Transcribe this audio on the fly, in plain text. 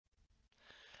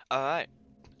Alright,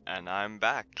 and I'm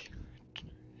back.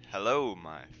 Hello,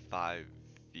 my 5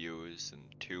 viewers in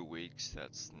 2 weeks.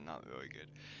 That's not really good.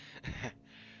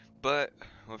 But,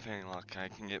 with any luck, I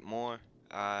can get more.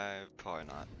 Probably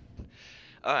not.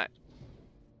 Alright.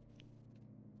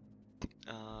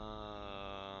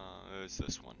 There's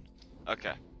this one.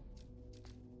 Okay.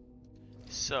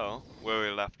 So, where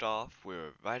we left off, we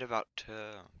were right about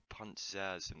to punch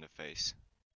Zaz in the face.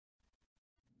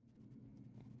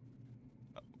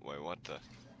 Wait, what the?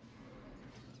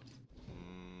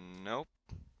 Nope.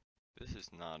 This is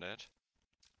not it.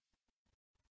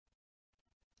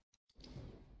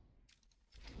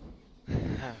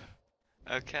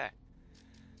 Okay.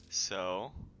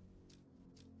 So,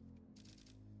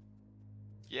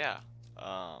 yeah.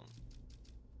 How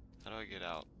do I get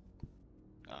out?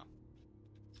 Oh.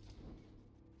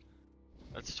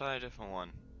 Let's try a different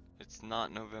one. It's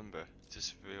not November.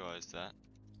 Just realized that.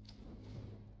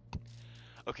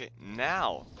 Okay,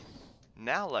 now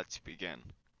let's begin.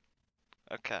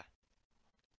 Okay.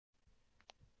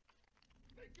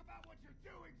 Think about what you're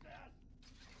doing, Zaz.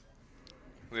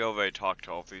 We already talked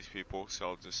to all these people, so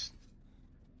I'll just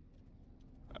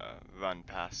run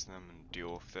past them and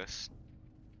deal with this.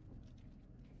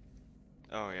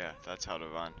 Oh yeah, that's how to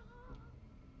run.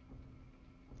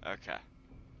 Okay.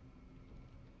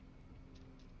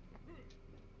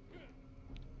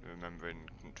 Remembering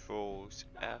controls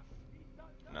F.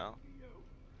 No.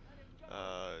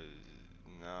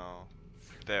 No.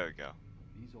 There we go.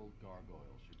 These old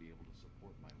gargoyles should be able to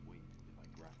support my weight if I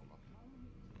grapple up to them.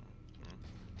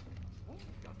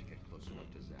 Got to get close enough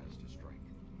to Zaz to strike.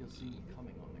 He'll see me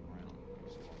coming on the ground,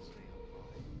 so I'll stay up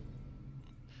high.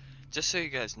 Just so you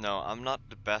guys know, I'm not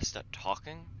the best at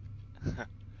talking. Zaz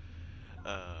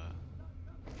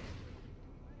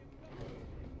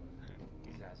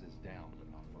is down,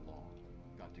 but not for long.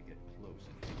 Got to get close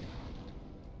and figure out.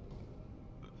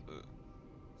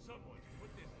 Someone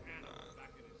put this animal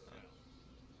back in his cell.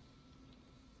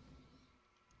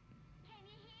 Can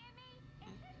you hear me?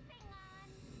 Is this thing on?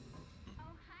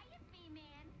 Oh, hiya,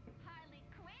 B-Man. Harley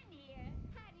Quinn here.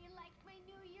 How do you like my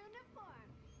new uniform?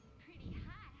 Pretty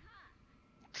hot, huh?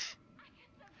 I got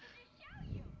something to show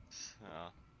you. So.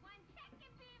 1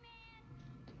 second, B-Man.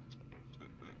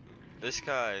 This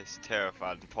guy is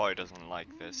terrified and probably doesn't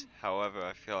like this. However,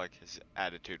 I feel like his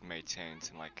attitude may change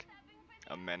in like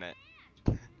a minute.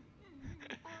 Old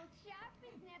Sharp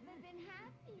has never been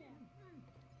happier.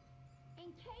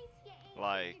 In case you ain't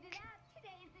Like, figured it out,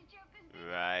 today is the Joker's big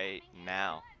right homecoming, and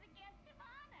now. you're the guest of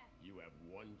honor. You have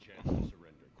one chance to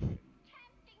surrender, Quinn.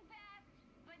 Tempting, perhaps,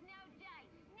 but no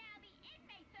dice. Now the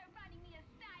inmates are running the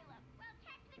asylum. Well,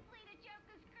 technically the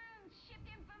Joker's goons shipped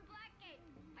in from Blackgate,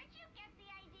 but you get the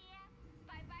idea.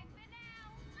 Bye-bye for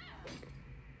now.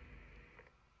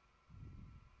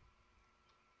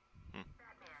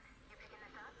 Batman, you picking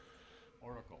this up?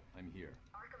 Oracle, I'm here.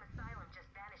 Arkham Asylum just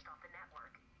vanished off the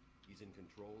network. He's in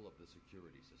control of the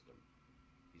security system.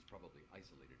 He's probably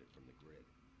isolated it from the grid.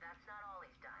 That's not all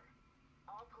he's done.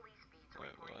 All police beats are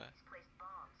Wait, reporting what? he's placed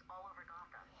bombs all over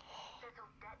Gotham. Says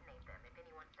he'll detonate them if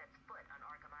anyone sets foot on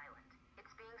Arkham Island.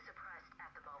 It's being suppressed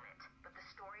at the moment, but the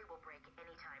story will break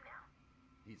any time now.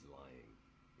 He's lying.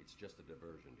 It's just a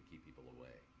diversion to keep people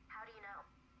away. How do you know?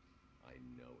 I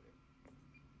know him.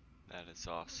 That is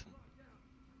awesome.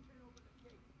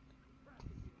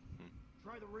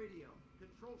 Try the radio.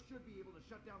 Control should be able to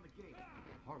shut down the gate.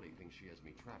 Harley thinks she has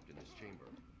me trapped in this chamber.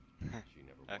 She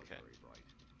never was Okay. very bright.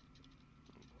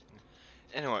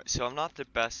 Anyway, so I'm not the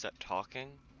best at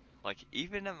talking. Like,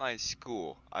 even at my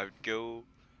school, I would go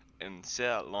and sit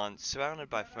at lunch surrounded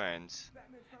by friends,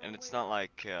 and it's not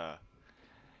like the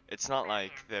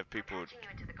people. I'm patching you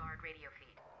into the guard radio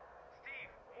feed.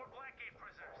 Steve, more Blackgate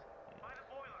prisoners. By the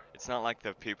boiler. It's not like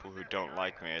the people who don't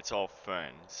like me. It's all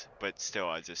friends, but still,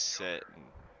 I just sit and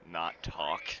not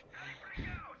talk.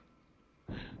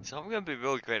 So I'm gonna be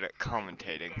really great at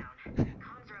commentating. Down.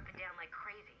 Comms are up and down like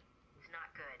crazy. It's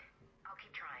not good. I'll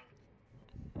keep trying.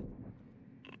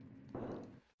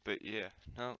 But yeah,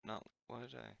 no, what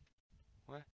did I?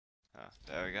 What? Ah,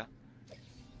 there we go.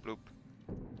 Bloop.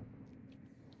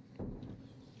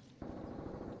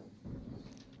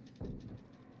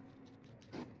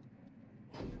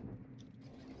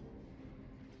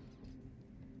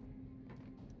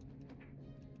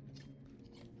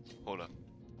 Hold up.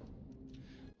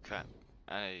 Crap.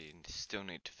 I still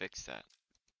need to fix that.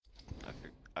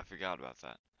 I forgot about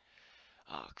that.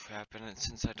 Oh crap, and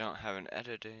since I don't have an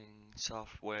editing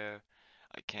software,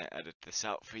 I can't edit this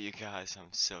out for you guys.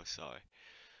 I'm so sorry.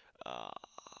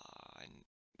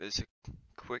 There's a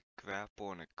quick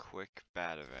grapple and a quick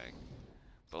batarang,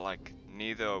 but like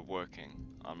neither are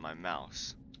working on my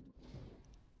mouse.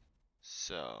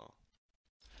 So,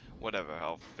 whatever,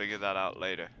 I'll figure that out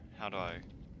later. How do I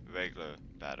regular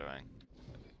batarang?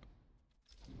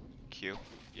 Q?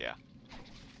 Yeah.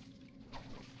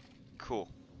 Cool.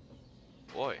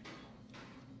 Boy.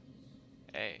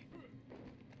 Hey.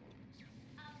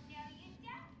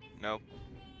 Nope.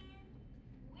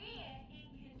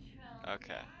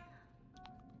 Okay.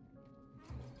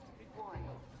 Warning.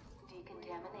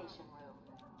 Decontamination room.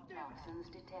 Toxins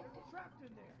detected. Trapped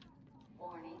in there.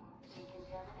 Warning.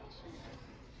 Decontamination room.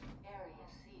 Area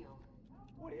sealed.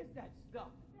 What is that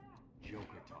stuff?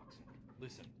 Joker toxin.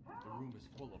 Listen, the room is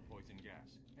full of poison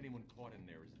gas. Anyone caught in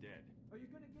there is dead. Are you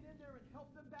gonna get in there and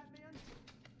help them, Batman?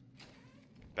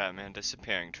 Batman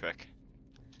disappearing trick.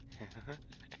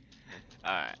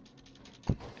 Alright.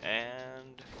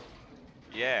 And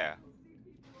yeah. See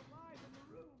people alive in the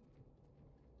room.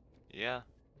 Yeah,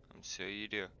 I'm sure you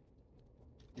do.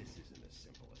 This isn't a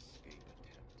simple escape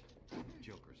attempt.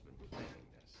 Joker's been planning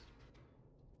this.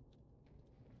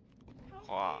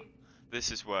 Wow. This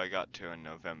is where I got to in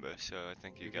November, so I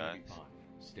think you You're gonna guys be fine.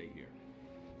 Stay here.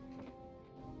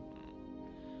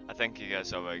 I think you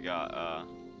guys already got a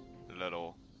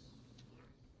little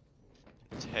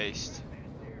taste.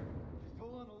 Man, there. Just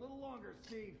hold on a little longer,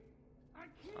 Steve. I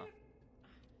can't.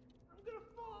 I'm gonna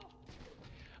fall.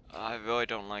 I really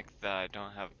don't like that I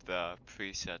don't have the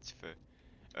presets for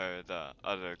the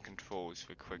other controls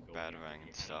for quick batarang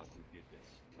and stuff. Who did this?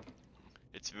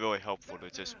 It's really helpful to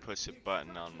just push a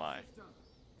button on my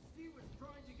Steve was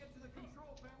trying to get to the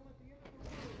control panel at the end of the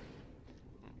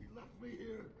room. He left me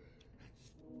here.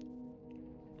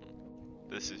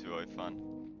 This is really fun.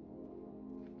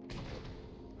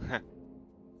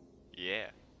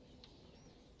 Yeah.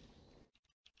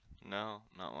 No,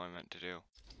 not what I meant to do.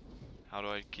 How do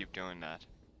I keep doing that?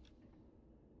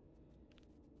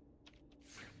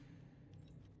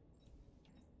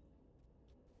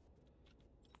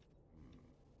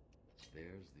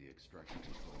 There's the extraction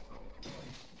control point.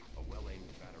 A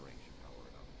well-aimed batarang should power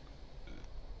it up.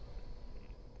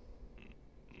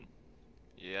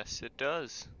 Yes, it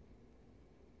does.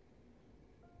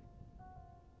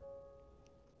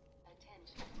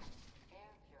 Attention.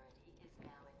 Air purity is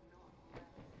now at normal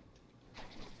level.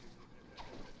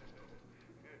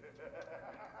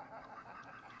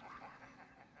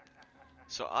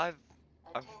 So I've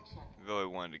Attention. really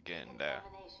wanted to get in there,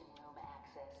 Decontamination room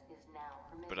access is now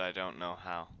permitted. but I don't know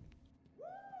how.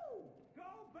 Woo! Go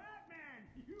Batman!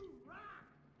 You rock!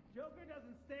 Joker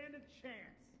doesn't stand a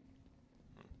chance.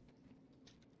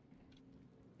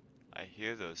 I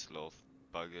hear those little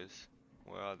buggers.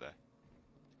 Where are they?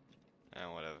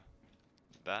 And whatever.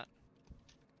 That?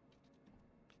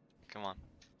 Come on.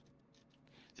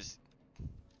 Just.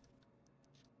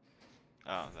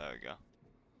 Oh, there we go.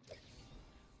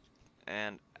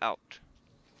 And out.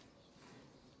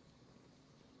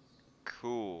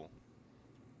 Cool.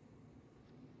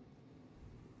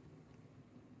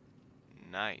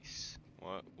 Nice.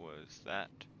 What was that?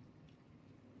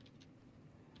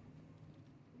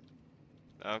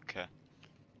 Okay.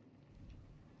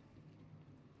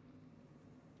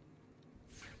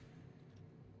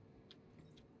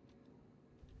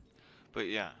 But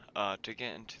yeah, to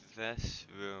get into this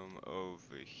room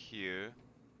over here,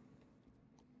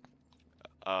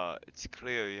 it's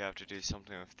clear you have to do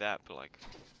something with that, but like,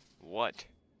 what?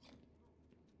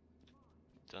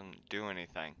 Doesn't do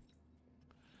anything.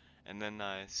 And then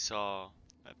I saw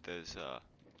that there's a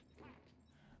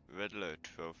Riddler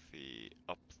trophy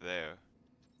up there.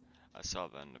 I saw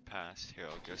that in the past. Here,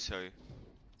 I'll go show you.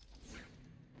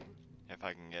 If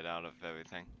I can get out of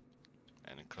everything.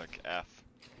 And then click F.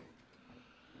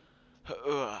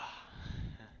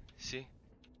 See?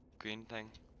 Green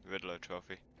thing. Riddler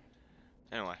trophy.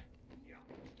 Anyway.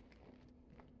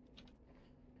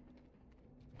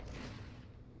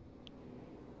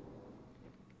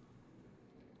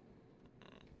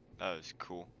 That was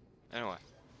cool. Anyway.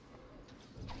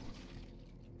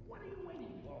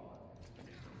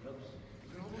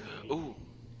 Ooh.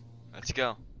 Let's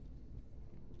go.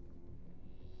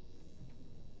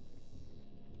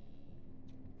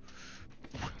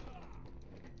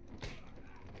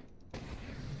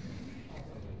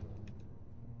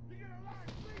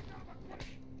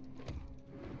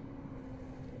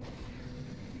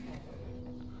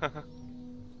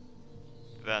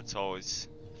 That's always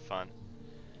fun.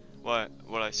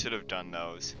 What I should have done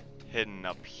though is hidden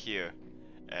up here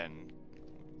and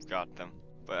got them.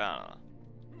 But I don't know.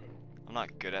 I'm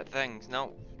not good at things.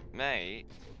 No, mate.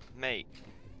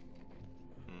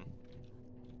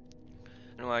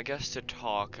 Anyway, I guess to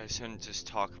talk, I shouldn't just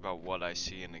talk about what I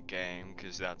see in the game,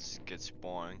 because that gets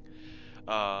boring.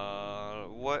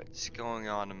 What's going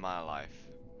on in my life?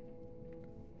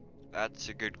 That's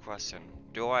a good question.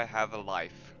 Do I have a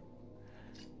life?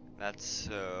 That's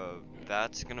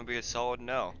gonna be a solid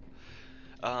no.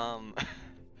 Alright.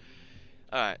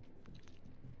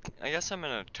 I guess I'm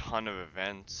in a ton of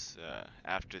events,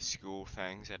 after school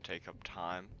things that take up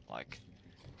time. Like,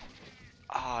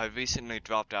 I recently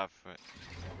dropped out for it.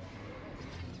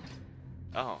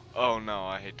 Oh no,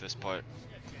 I hate this part.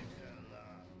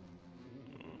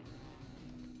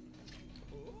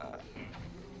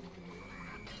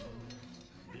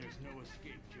 There's no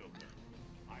escape, Joker.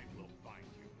 I will find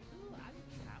you. Oh, I'm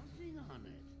counting on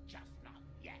it. Just not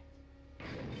yet.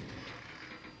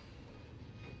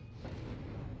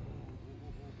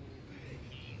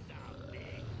 He's a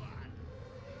big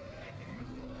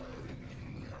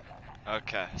one.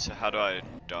 Okay, so how do I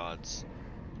dodge?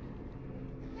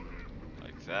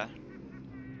 Like that?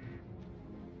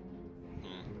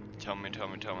 Tell me.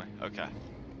 Okay.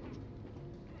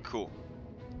 Cool.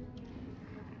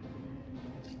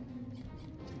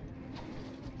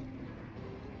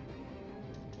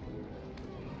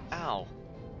 Ow.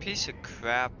 Piece of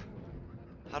crap.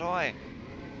 How do I?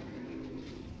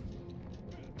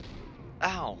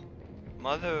 Ow.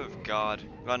 Mother of God.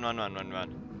 Run. I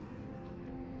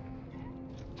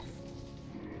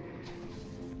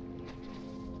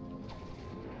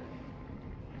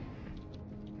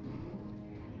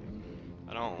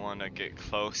don't want to get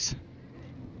close.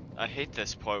 I hate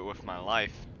this part with my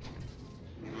life.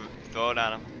 Throw it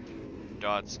at him.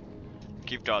 Dodge.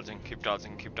 Keep dodging.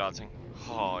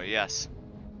 Oh, yes.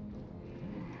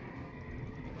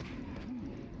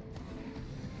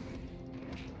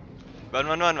 Run.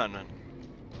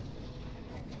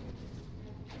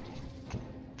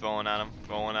 Throwing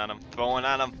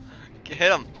at him.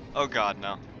 Hit him. Oh God,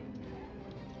 no.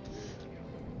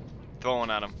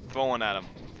 Throwing at him.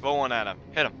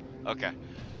 Hit him. Okay.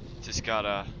 Just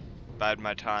gotta bide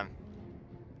my time.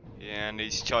 And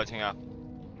he's charging up.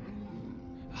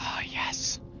 Ah,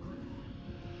 yes.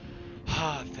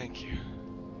 Ah, thank you.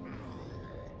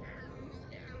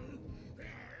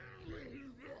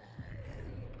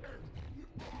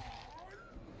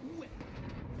 Well,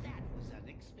 that was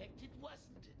unexpected,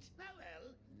 wasn't it?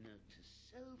 Well, note to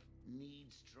self,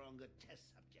 need stronger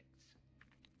test subjects.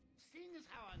 Seeing as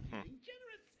how I'm feeling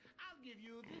generous, I'll give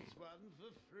you this one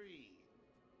for free.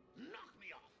 Knock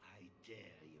me off, I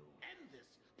dare you. End this.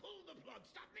 Pull the plug.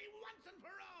 Stop me once and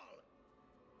for all.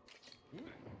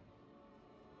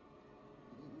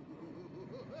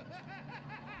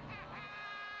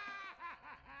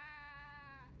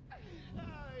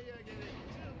 Oh, you're getting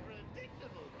too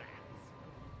predictable, Bats.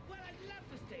 Well, I'd love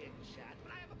to stay and chat,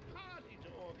 but I have a party to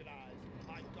organize.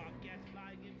 I've got guests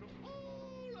flying in from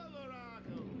all over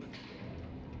Arkham.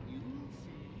 You'll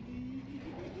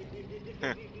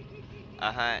see.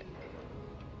 Uh-huh.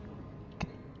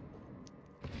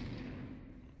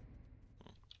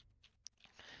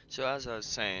 So as I was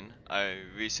saying, I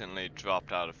recently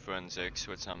dropped out of forensics,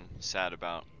 which I'm sad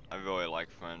about. I really like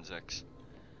forensics.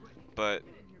 But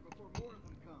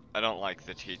I don't like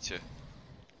the teacher.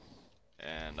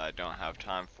 And I don't have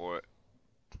time for it.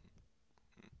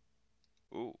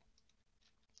 Ooh.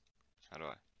 How do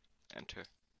I enter?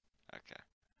 Okay.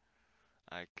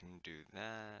 I can do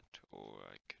that, or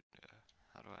I could,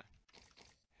 how do I?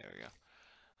 Here we go.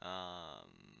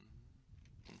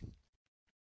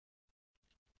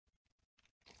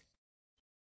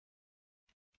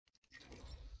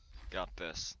 Got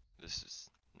this. This is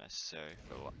necessary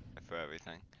for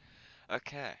everything.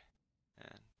 Okay.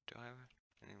 And do I have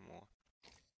any more?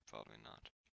 Probably not.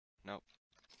 Nope.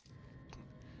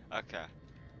 Okay.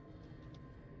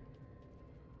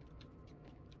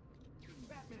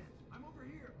 Batman, I'm over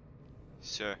here.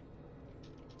 Sure.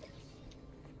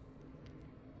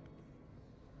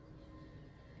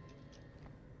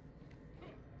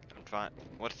 I'm fine.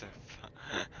 What the fuck?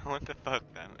 What the fuck,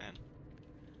 Batman?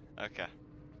 Okay.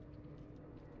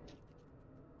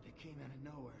 They came out of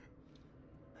nowhere.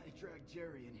 I dragged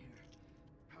Jerry in here.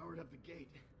 Powered up the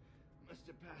gate. Must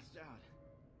have passed out.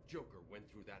 Joker went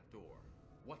through that door.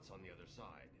 What's on the other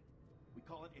side? We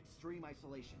call it extreme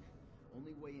isolation.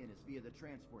 Only way in is via the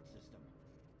transport system.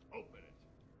 Open it.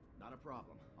 Not a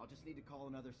problem. I'll just need to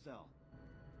call another cell.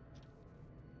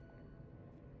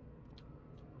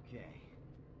 Okay.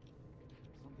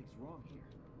 Something's wrong here.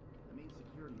 The main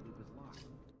security loop is locked.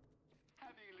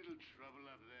 Having a little trouble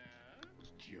up there?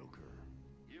 Joker.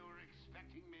 You were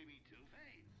expecting maybe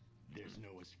Two-Face? There's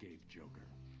no escape, Joker.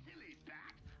 Silly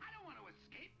bat! I don't want to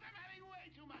escape. I'm having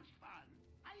way too much fun.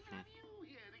 I even have you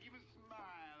here to give a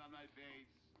smile on my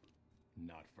face.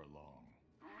 Not for long.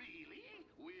 Really?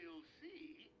 We'll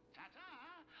see.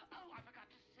 Ta-ta! Oh, I forgot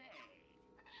to say.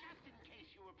 Just in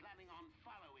case you were planning on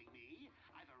following me,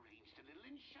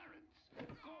 insurance.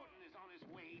 Gordon is on his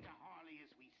way to Harley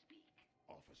as we speak.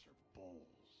 Officer Bowles.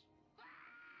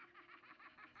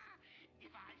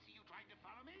 If I see you trying to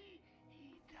follow me,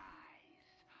 he dies.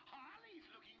 Harley's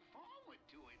looking forward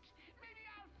to it. Maybe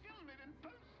I'll film it and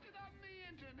post it on the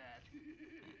internet.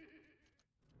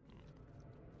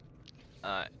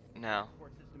 Now.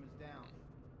 Support system is down.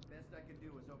 Best I can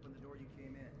do is open the door you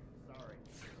came in. Sorry.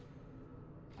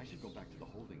 I should go back to the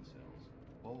holding cells.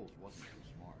 Bowles wasn't too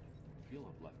smart. He'll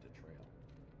have left a trail.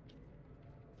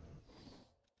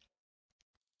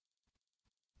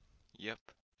 Yep.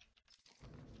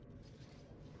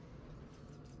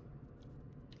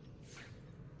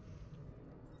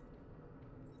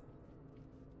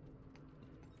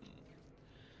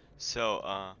 So,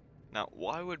 now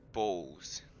why would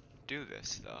Bowles do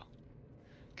this though?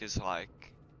 Cause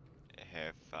like,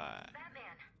 if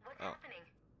Batman, what's happening?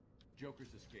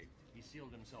 Joker's escaped. He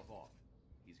sealed himself off.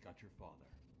 He's got your father.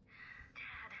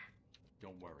 Dad.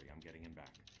 Don't worry, I'm getting him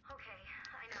back. Okay,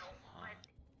 I know, but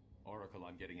Oracle,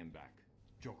 I'm getting him back.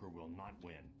 Joker will not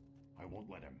win. I won't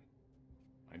let him.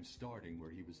 I'm starting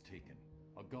where he was taken.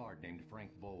 A guard named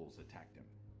Frank Bowles attacked him.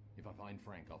 If I find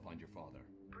Frank, I'll find your father.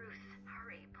 Bruce,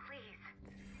 hurry, please.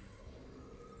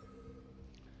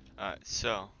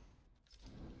 So,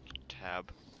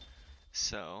 tab.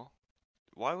 So,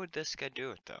 why would this guy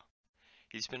do it though?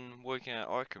 He's been working at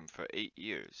Arkham for 8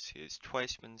 years. He has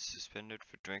twice been suspended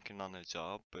for drinking on the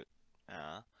job, but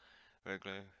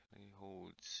regularly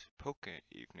holds poker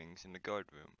evenings in the guard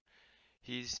room.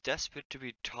 He's desperate to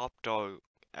be top dog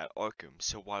at Arkham,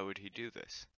 so why would he do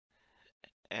this?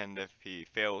 And if he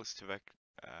fails to I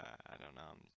don't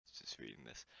know, I'm just reading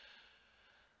this.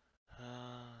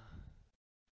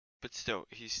 But still,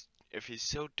 if he's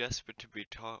so desperate to be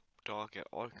top dog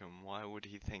at Arkham, why would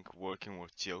he think working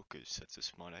with Joker is such a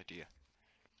smart idea?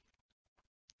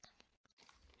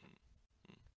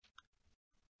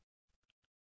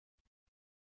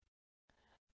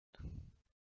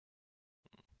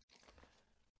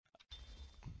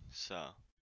 So,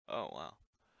 oh wow.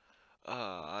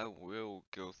 I will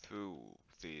go through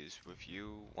these with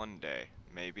you one day,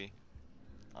 maybe.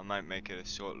 I might make it a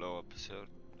short little episode.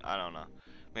 I don't know.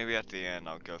 Maybe at the end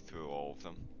I'll go through all of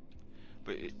them.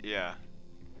 But yeah.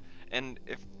 And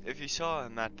if you saw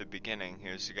him at the beginning,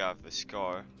 here's the guy with the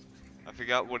scar. I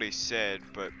forgot what he said,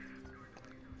 but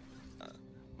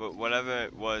whatever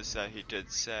it was that he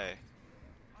did say.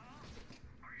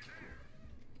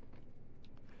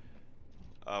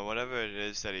 Whatever it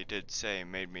is that he did say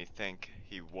made me think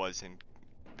he wasn't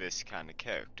this kind of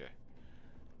character.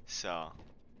 So,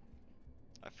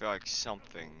 I feel like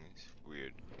something's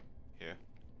weird here.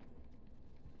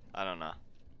 I don't know.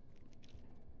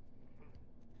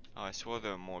 Oh, I swore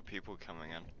there were more people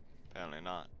coming in. Apparently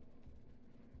not.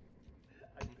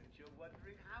 I bet you're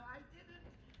wondering how I did it.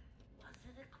 Was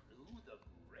it a clue the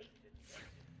great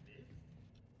detective missed?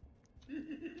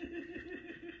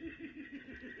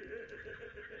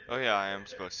 Oh yeah, I am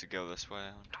supposed to go this way,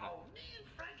 aren't I? Oh, me and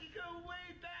Frankie go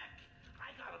way back.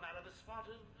 I got him out of a spot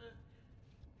of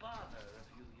bother a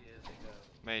few years ago.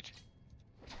 Mate.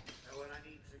 So when I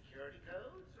need security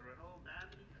codes or an old man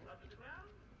to be clubbed to the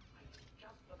ground, I'm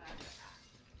just the man to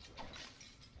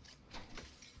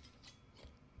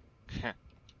ask.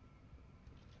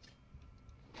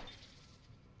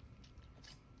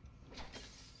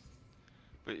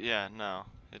 But yeah, no,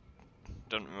 it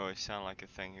doesn't really sound like a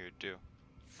thing he would do.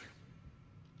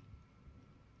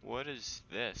 What is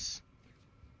this?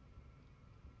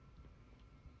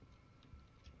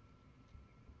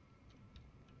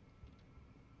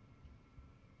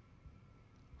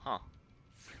 Huh.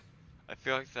 I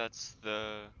feel like that's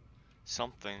the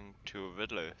something to a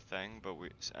Riddler thing, but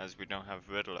as we don't have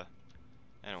Riddler.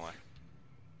 Anyway.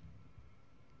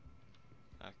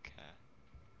 Okay.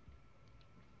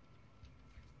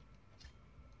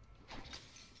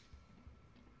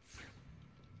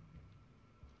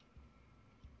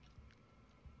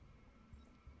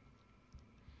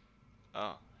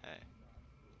 Oh, hey.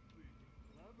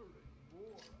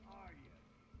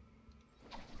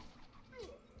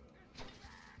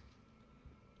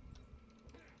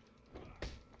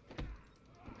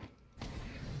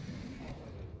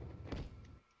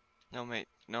 No, mate,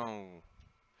 no.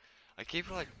 I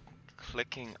keep like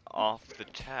clicking off the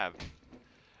tab.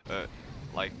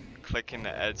 Like clicking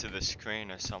the edge of the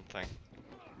screen or something.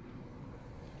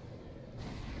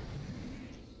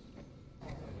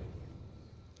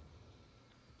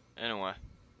 Anyway,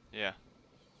 yeah.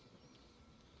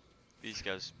 These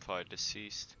guys are probably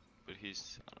deceased, but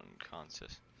he's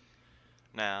unconscious.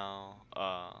 Now,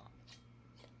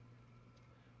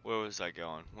 where was I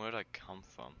going? Where did I come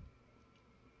from?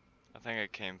 I think I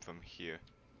came from here.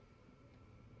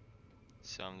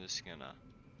 So I'm just gonna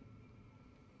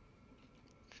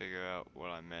figure out what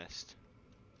I missed.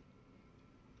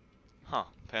 Huh,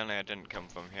 apparently I didn't come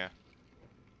from here.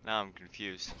 Now I'm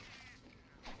confused.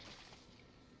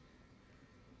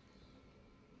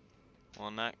 Well,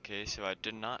 in that case, if I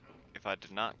did not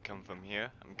come from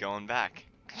here, I'm going back.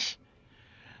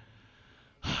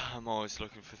 I'm always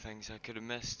looking for things I could have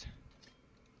missed.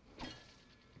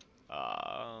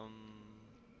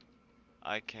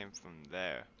 I came from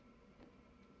there.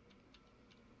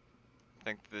 I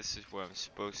think this is where I'm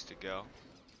supposed to go.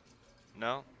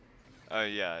 No? Oh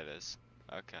yeah, it is.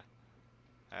 Okay.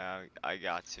 I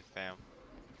got you, fam.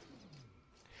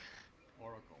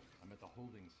 Oracle, I'm at the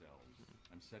holding cells.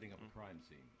 I'm setting up a crime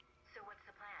scene. So what's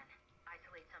the plan?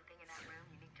 Isolate something in that room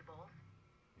unique to Bowles?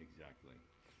 Exactly.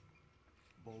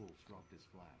 Bowles dropped his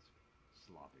flask.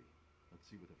 Sloppy. Let's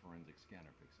see what the forensic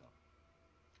scanner picks up.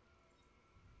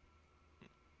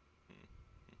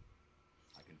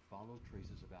 I can follow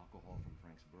traces of alcohol from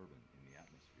Frank's bourbon in the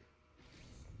atmosphere.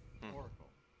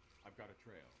 Oracle, I've got a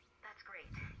trail. That's great.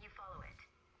 You follow it.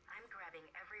 I'm grabbing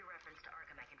every reference to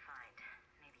Arkham I can find.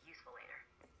 May be useful later.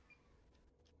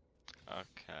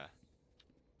 Okay.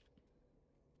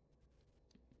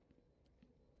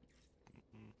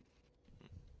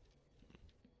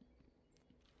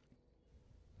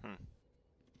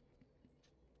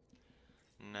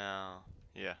 Now,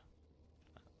 yeah.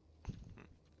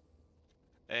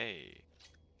 Hey.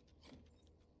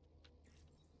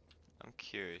 I'm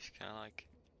curious, can I like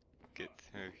get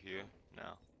through here?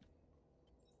 No.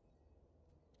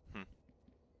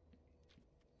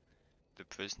 The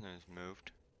prisoner's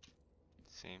moved,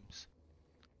 it seems.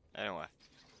 Anyway.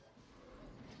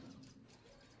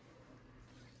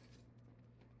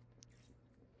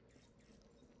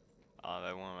 Oh,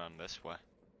 they went around this way.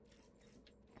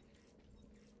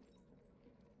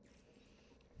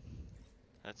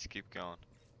 Let's keep going.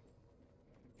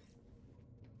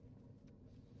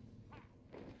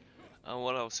 Oh,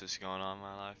 what else is going on in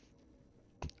my life?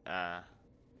 Yeah.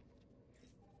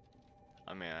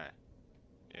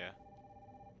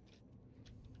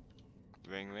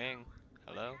 Ring ring.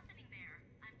 Hello? What's happening there?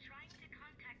 I'm trying to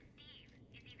contact Steve.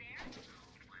 Is he there?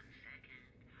 Hold 1 second.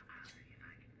 I'll see if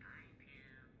I can find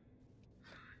him.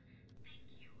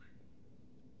 Thank you. I'm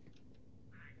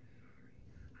sorry.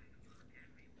 I've looked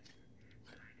everywhere,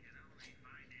 but I can only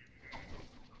find his head.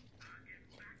 I'll get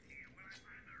back to you when I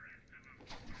find the rest of them.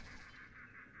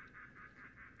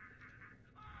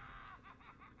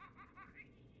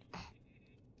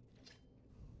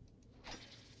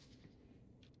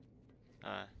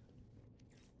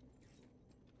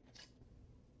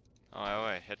 Oh,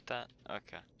 wait, hit that?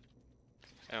 Okay.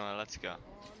 Anyway, let's go.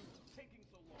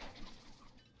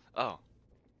 Oh.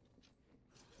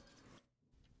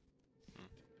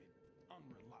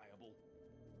 Unreliable.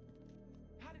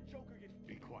 How did Joker get...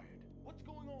 Be quiet. What's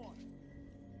going on?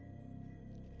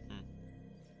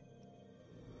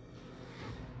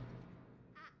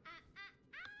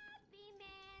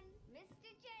 B-Man. Mr.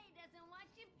 J doesn't want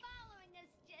you following us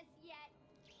just yet.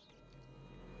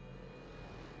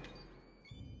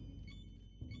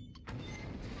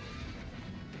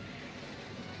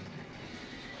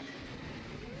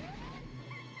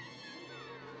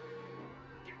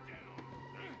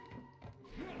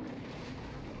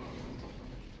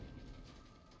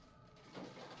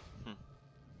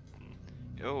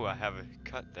 Oh, I have a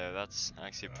cut there. That's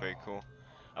actually pretty cool.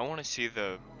 I want to see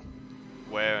the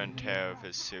wear and tear of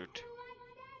his suit,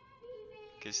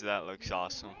 because that looks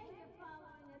awesome. You're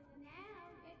following us now.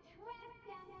 You're trapped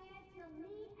down there till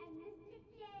me and Mr.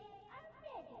 J are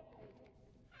ready.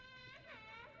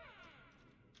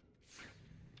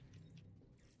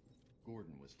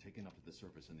 Gordon was taken up to the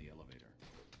surface in the elevator.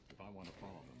 If I want to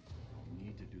follow them, I'll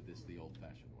need to do this the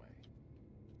old-fashioned way.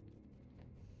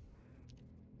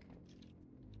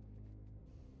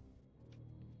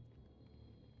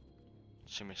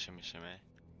 Shimmy, shimmy, shimmy.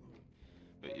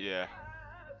 But yeah.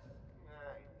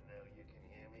 I know you can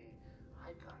hear me.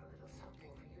 I've got a little something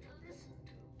for you to listen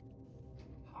to.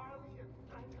 Harley and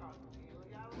Frank aren't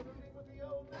really out living with the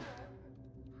old man.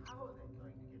 How are they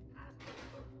going to get past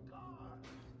those guards?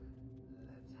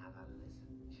 Let's have a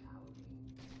listen, shall we?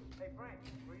 Hey, Frank,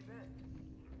 where you been?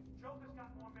 Joker's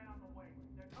got more men on the way.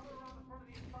 They're coming around the front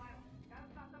of the asylum. Gotta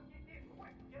stop them getting in.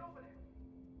 Quick, get over there.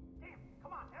 Damn,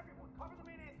 come on, everyone, cover the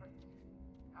main entrance.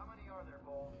 How many are there,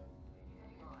 Bowles?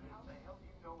 Hang on, how the hell do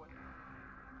you know what...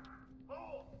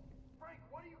 Bowles! Frank,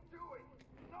 what are you doing?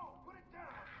 No, put it down!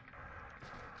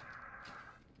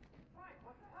 Frank,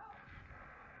 what the hell?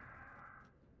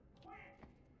 Quick!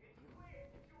 It's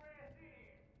clear. Get your ass in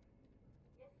here.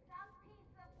 You're some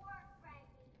piece of work,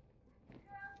 Frankie.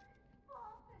 Good.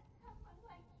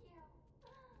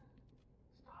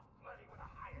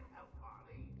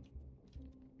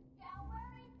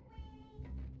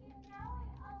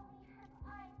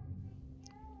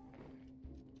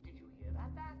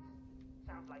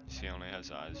 She only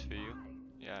has eyes for you?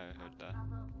 Yeah, I heard that.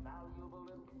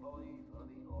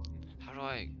 How do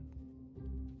I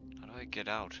get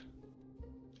out?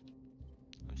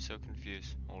 I'm so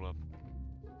confused. Hold up.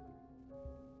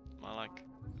 Am I like...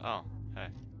 Oh, hey.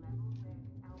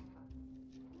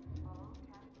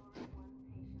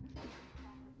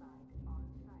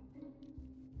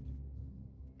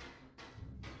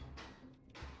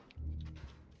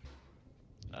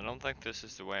 I don't think this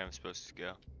is the way I'm supposed to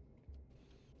go.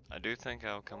 I do think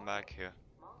I'll come back here.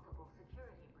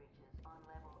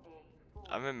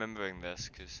 I'm remembering this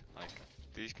because, like,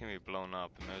 these can be blown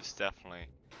up and there's definitely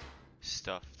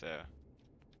stuff there.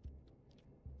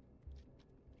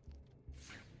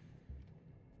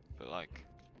 But, like,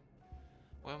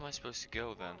 where am I supposed to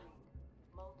go then?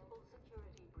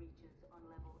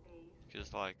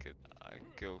 Just like, I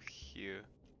go here.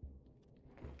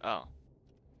 Oh.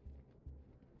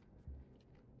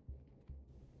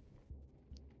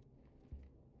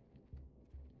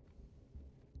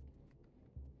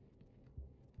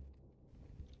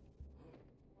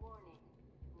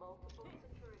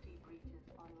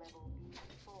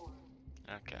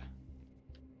 Okay.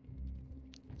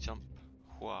 Jump.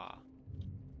 Hua.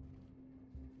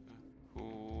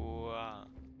 Hua.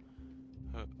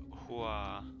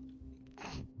 Hua.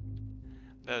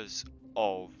 That is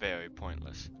all very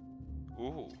pointless.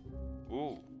 Ooh.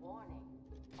 Ooh. Warning.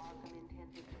 Arkham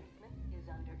Intensive Treatment is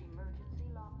under emergency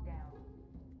lockdown.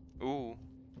 Ooh.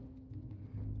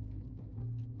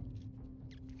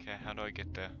 Okay, how do I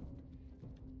get there?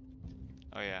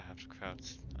 Oh yeah, I have to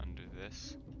crouch under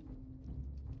this.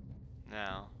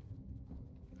 Now,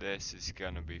 this is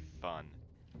gonna be fun.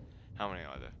 How many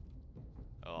are there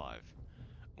alive?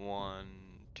 1,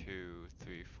 2,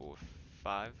 3, 4,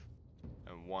 5,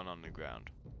 and 1 on the ground.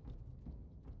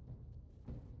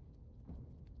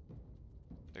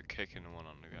 They're kicking the 1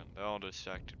 on the ground. They're all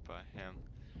distracted by him,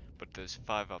 but there's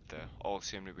 5 up there. All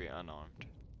seem to be unarmed.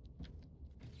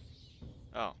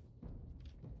 Oh.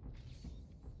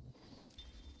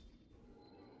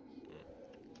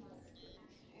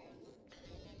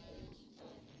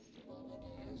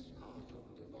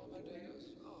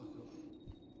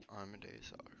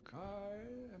 Amadeus Arkham. I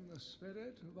am the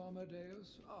spirit of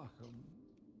Amadeus Arkham.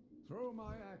 Through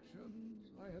my actions,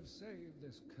 I have saved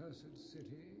this cursed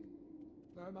city,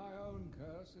 though my own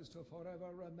curse is to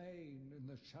forever remain in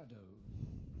the shadows.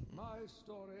 My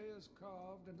story is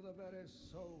carved into the very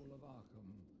soul of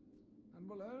Arkham, and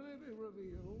will only be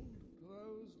revealed to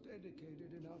those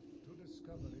dedicated enough to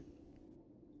discover it.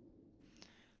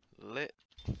 Lit.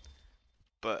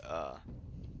 But,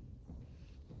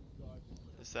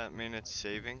 does that mean it's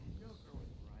saving?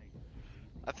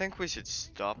 I think we should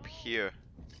stop here.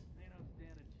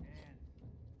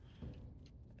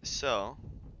 So,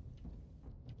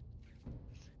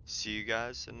 see you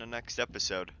guys in the next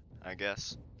episode, I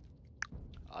guess.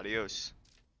 Adios.